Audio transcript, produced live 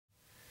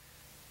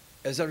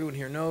As everyone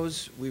here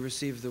knows, we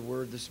received the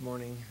word this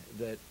morning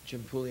that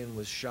Jim Pouillon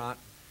was shot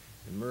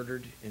and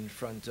murdered in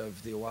front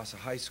of the Owasso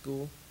High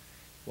School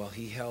while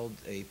he held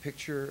a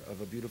picture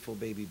of a beautiful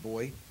baby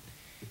boy.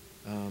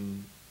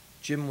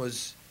 Jim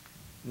was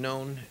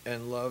known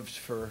and loved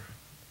for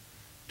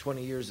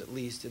 20 years at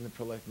least in the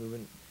pro-life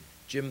movement.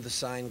 Jim the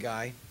sign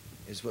guy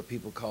is what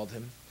people called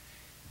him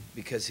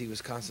because he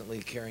was constantly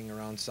carrying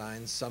around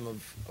signs, some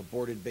of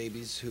aborted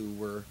babies who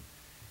were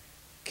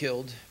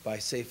killed by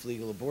safe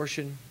legal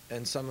abortion,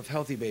 and some of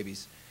healthy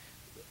babies.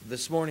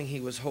 This morning he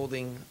was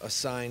holding a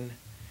sign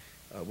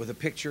with a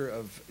picture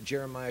of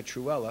Jeremiah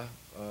Truella,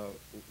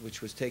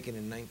 which was taken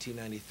in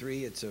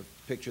 1993. It's a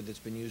picture that's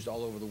been used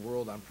all over the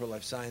world on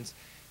pro-life signs.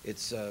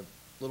 It's a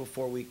little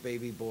 4-week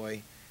baby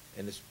boy,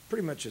 and it's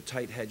pretty much a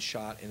tight head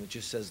shot, and it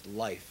just says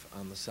life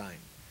on the sign.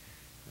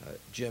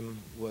 Jim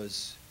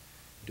was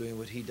doing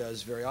what he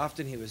does very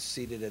often. He was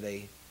seated at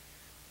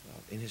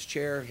in his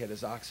chair. He had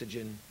his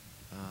oxygen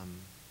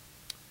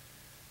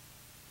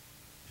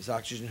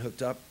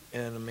hooked up,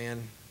 and a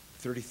man,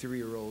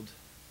 33-year-old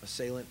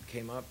assailant,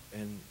 came up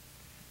and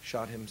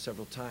shot him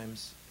several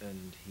times,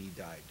 and he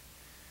died.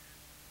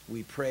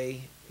 We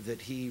pray that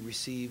he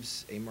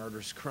receives a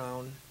martyr's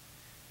crown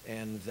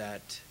and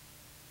that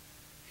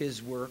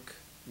his work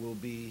will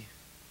be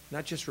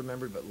not just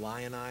remembered but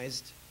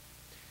lionized.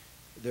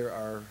 There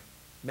are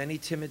many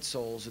timid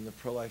souls in the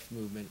pro-life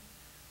movement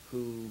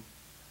who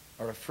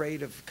are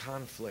afraid of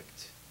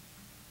conflict,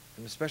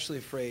 and especially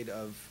afraid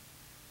of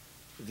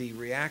the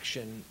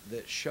reaction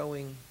that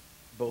showing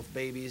both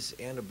babies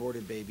and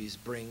aborted babies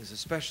brings,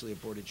 especially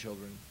aborted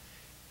children.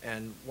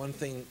 And one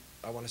thing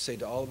I want to say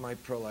to all of my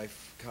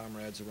pro-life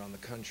comrades around the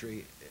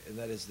country, and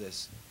that is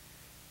this: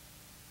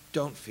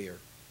 don't fear,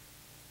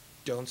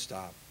 don't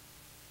stop.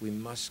 We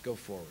must go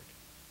forward.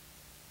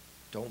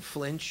 Don't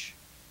flinch,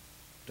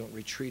 don't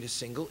retreat a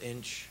single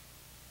inch.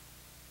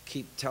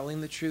 Keep telling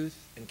the truth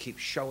and keep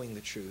showing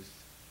the truth,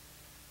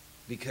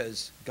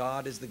 because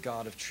God is the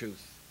God of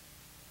truth.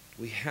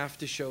 We have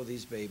to show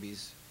these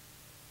babies,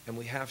 and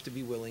we have to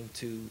be willing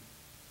to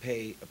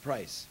pay a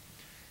price.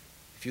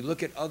 If you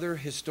look at other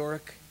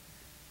historic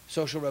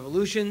social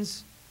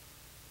revolutions,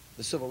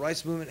 the civil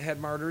rights movement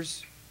had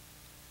martyrs.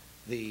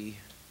 The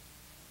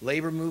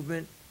labor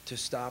movement to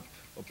stop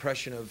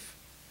oppression of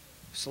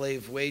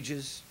slave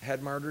wages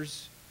had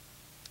martyrs.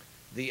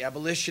 The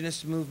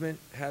abolitionist movement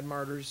had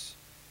martyrs.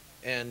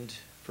 And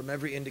from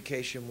every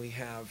indication we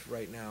have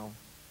right now,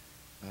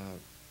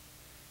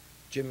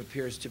 Jim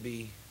appears to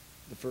be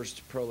the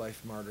first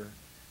pro-life martyr,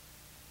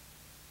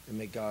 and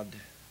may God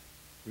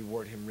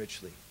reward him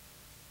richly.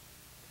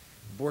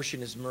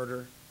 Abortion is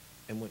murder,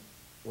 and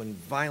when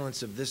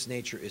violence of this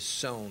nature is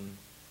sown,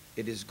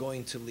 it is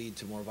going to lead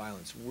to more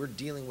violence. We're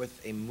dealing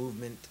with a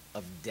movement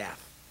of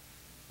death.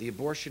 The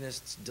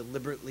abortionists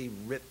deliberately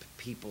rip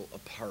people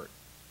apart,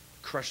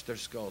 crush their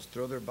skulls,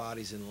 throw their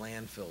bodies in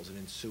landfills and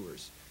in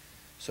sewers.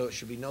 So it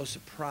should be no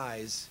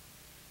surprise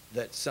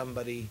that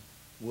somebody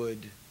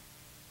would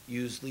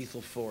use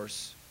lethal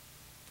force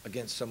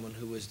against someone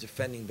who is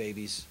defending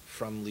babies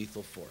from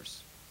lethal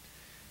force.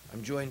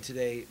 I'm joined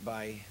today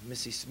by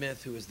Missy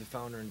Smith, who is the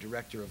founder and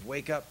director of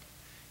Wake Up,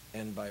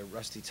 and by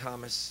Rusty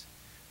Thomas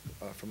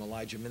from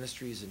Elijah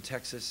Ministries in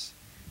Texas.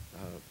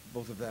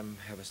 Both of them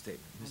have a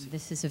statement. Missy?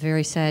 This is a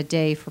very sad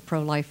day for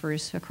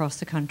pro-lifers across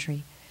the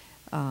country.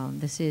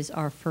 This is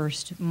our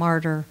first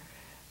martyr.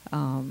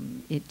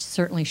 It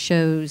certainly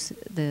shows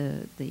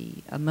the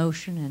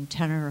emotion and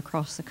tenor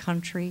across the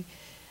country,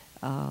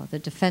 the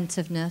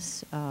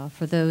defensiveness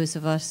for those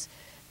of us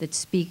that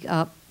speak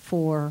up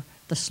for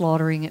the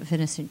slaughtering of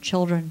innocent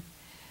children.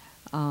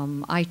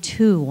 I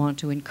too want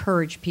to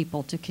encourage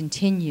people to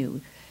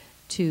continue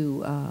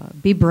to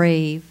be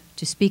brave,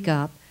 to speak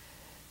up.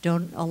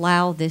 Don't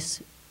allow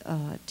this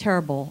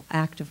terrible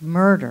act of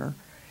murder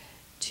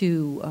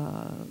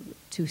to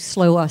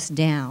slow us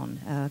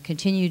down.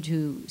 Continue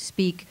to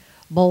speak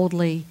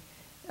boldly,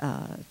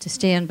 to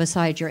stand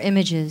beside your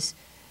images,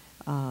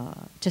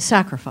 to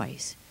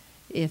sacrifice,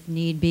 if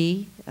need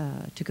be,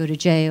 to go to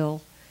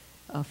jail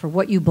for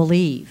what you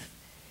believe,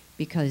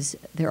 because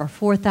there are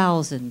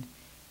 4,000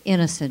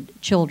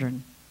 innocent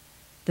children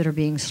that are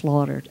being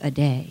slaughtered a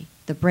day.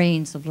 The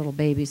brains of little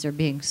babies are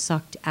being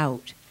sucked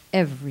out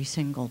every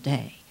single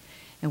day.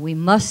 And we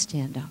must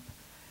stand up.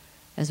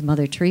 As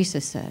Mother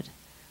Teresa said,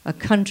 a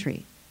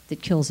country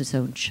that kills its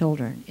own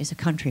children is a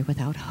country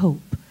without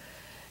hope.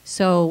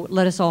 So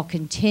let us all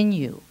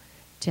continue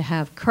to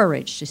have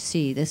courage to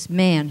see this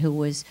man who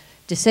was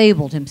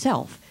disabled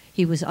himself.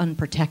 He was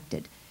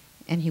unprotected,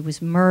 and he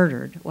was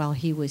murdered while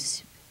he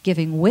was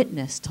giving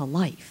witness to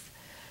life.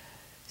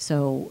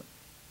 So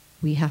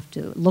we have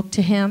to look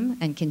to him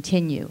and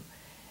continue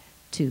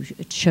to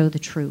show the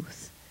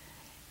truth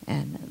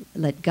and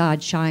let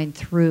God shine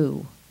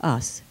through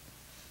us.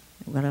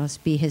 Let us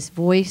be his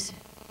voice,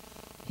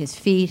 his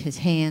feet, his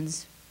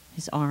hands,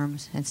 his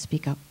arms, and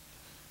speak up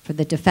for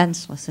the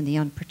defenseless and the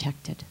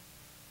unprotected.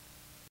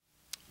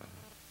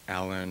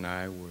 Alan and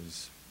I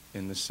was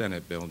in the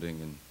Senate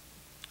building and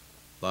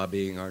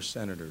lobbying our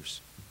senators.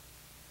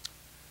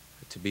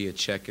 to be a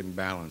check and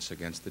balance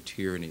against the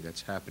tyranny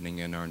that's happening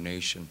in our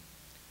nation,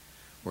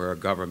 where our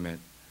government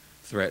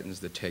threatens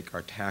to take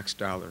our tax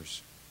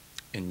dollars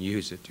and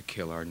use it to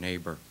kill our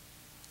neighbor.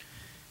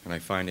 And I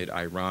find it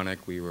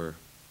ironic we were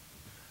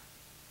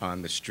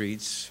on the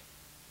streets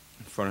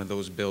in front of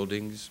those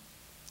buildings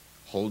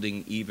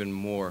holding even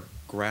more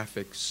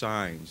graphic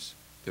signs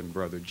than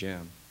Brother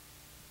Jim.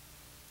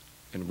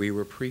 And we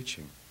were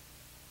preaching.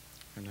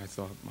 And I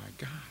thought, my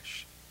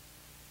gosh,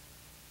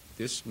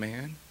 this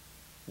man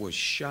was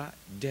shot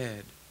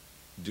dead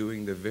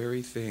doing the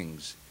very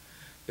things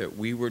that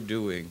we were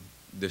doing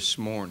this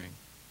morning.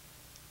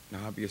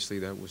 And obviously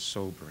that was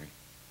sobering.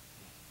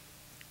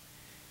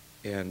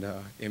 And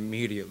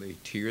immediately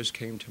tears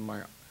came to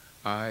my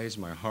eyes.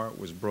 My heart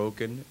was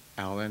broken.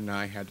 Alan and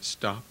I had to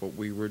stop what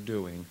we were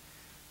doing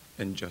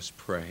and just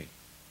pray.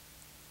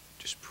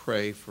 Just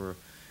pray for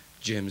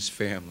Jim's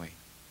family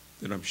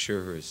that I'm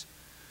sure is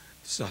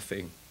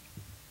suffering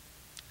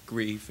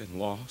grief and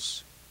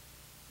loss,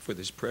 for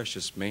this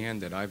precious man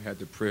that I've had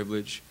the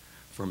privilege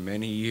for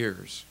many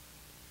years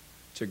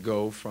to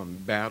go from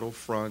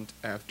battlefront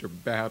after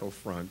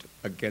battlefront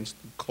against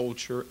the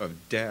culture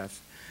of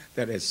death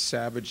that is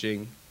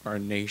savaging our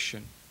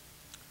nation.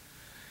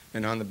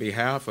 And on the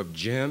behalf of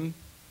Jim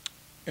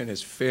and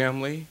his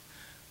family,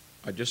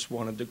 I just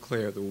want to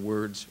declare the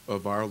words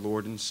of our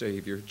Lord and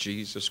Savior,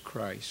 Jesus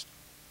Christ.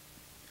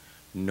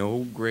 No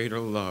greater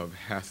love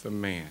hath a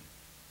man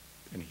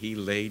than he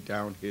laid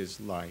down his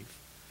life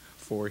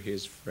for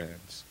his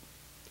friends.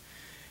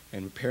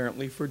 And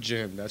apparently for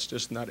Jim, that's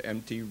just not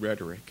empty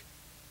rhetoric.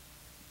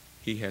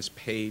 He has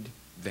paid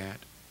that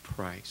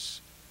price.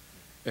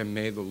 And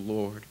may the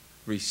Lord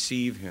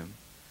receive him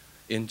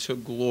into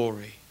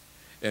glory,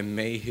 and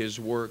may his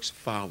works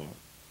follow.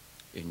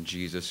 In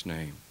Jesus'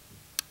 name,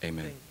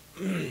 amen.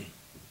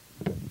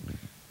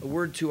 A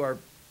word to our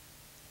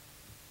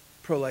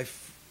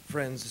pro-life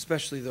friends,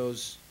 especially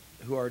those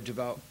who are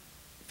devout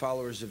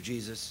followers of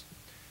Jesus.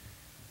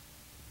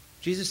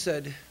 Jesus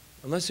said,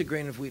 unless a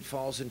grain of wheat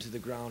falls into the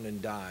ground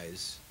and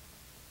dies,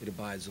 it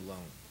abides alone.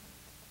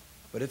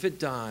 But if it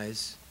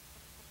dies,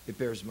 it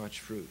bears much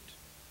fruit.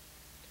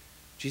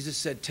 Jesus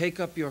said, take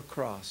up your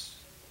cross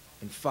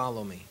and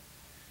follow me.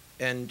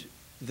 And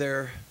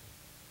there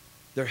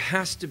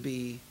has to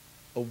be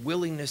a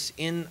willingness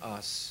in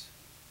us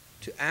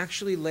to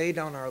actually lay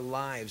down our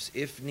lives,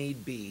 if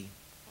need be,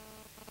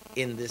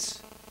 in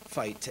this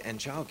fight to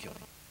end child killing.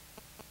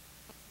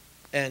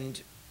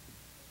 And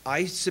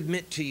I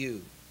submit to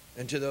you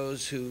and to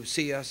those who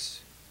see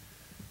us,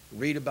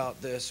 read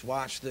about this,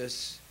 watch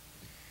this,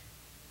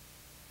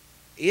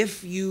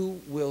 if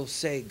you will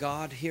say,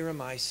 God, here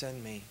am I,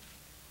 send me.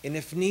 And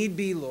if need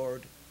be,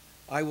 Lord,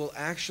 I will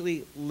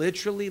actually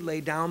literally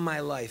lay down my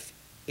life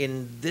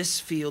in this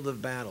field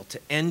of battle to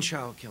end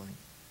child killing.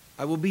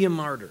 I will be a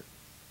martyr.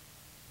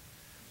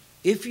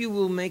 If you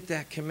will make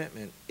that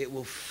commitment, it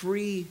will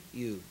free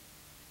you.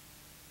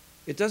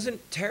 It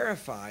doesn't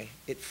terrify,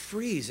 it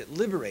frees, it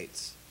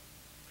liberates.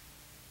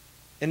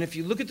 And if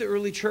you look at the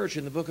early church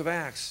in the book of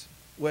Acts,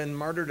 when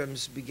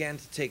martyrdoms began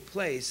to take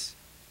place,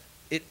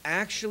 it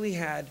actually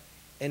had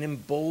an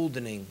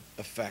emboldening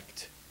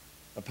effect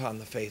upon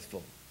the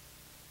faithful.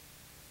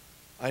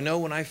 I know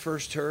when I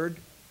first heard,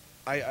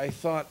 I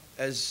thought,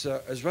 as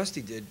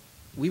Rusty did,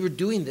 we were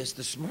doing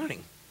this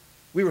morning.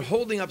 We were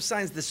holding up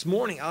signs this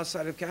morning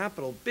outside of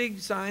Capitol, big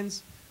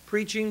signs,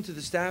 preaching to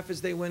the staff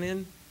as they went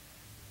in.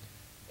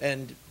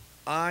 And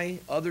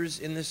others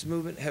in this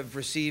movement have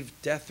received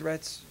death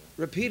threats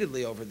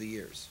repeatedly over the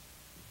years.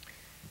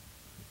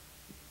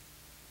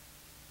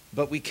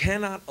 But we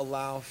cannot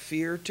allow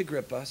fear to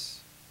grip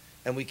us,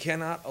 and we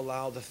cannot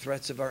allow the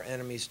threats of our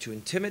enemies to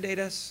intimidate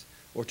us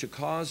or to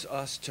cause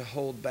us to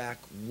hold back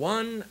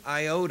one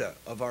iota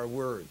of our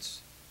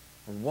words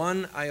or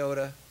one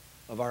iota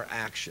of our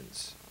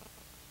actions.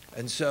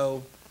 And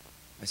so,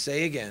 I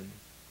say again,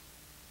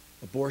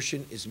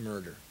 abortion is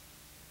murder.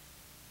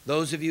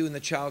 Those of you in the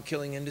child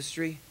killing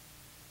industry,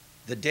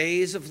 the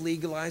days of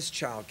legalized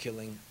child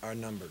killing are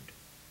numbered.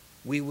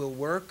 We will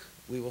work,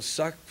 we will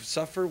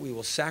suffer, we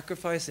will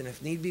sacrifice, and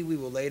if need be, we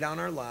will lay down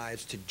our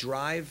lives to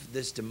drive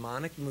this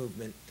demonic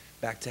movement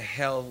back to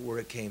hell where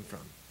it came from.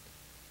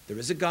 There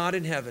is a God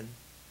in heaven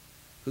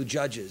who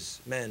judges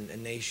men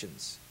and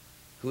nations,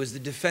 who is the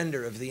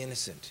defender of the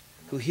innocent,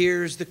 who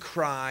hears the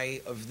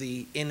cry of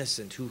the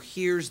innocent, who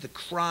hears the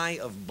cry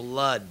of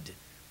blood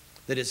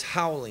that is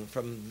howling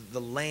from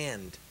the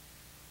land.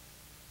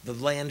 The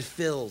land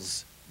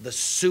fills the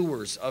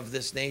sewers of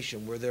this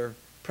nation where their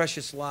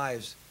precious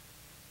lives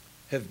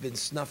have been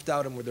snuffed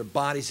out and where their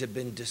bodies have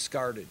been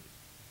discarded.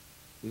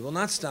 We will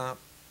not stop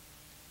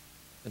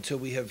until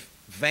we have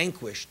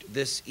vanquished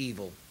this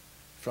evil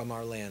from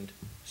our land.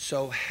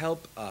 So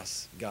help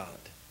us, God.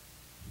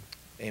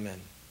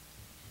 Amen.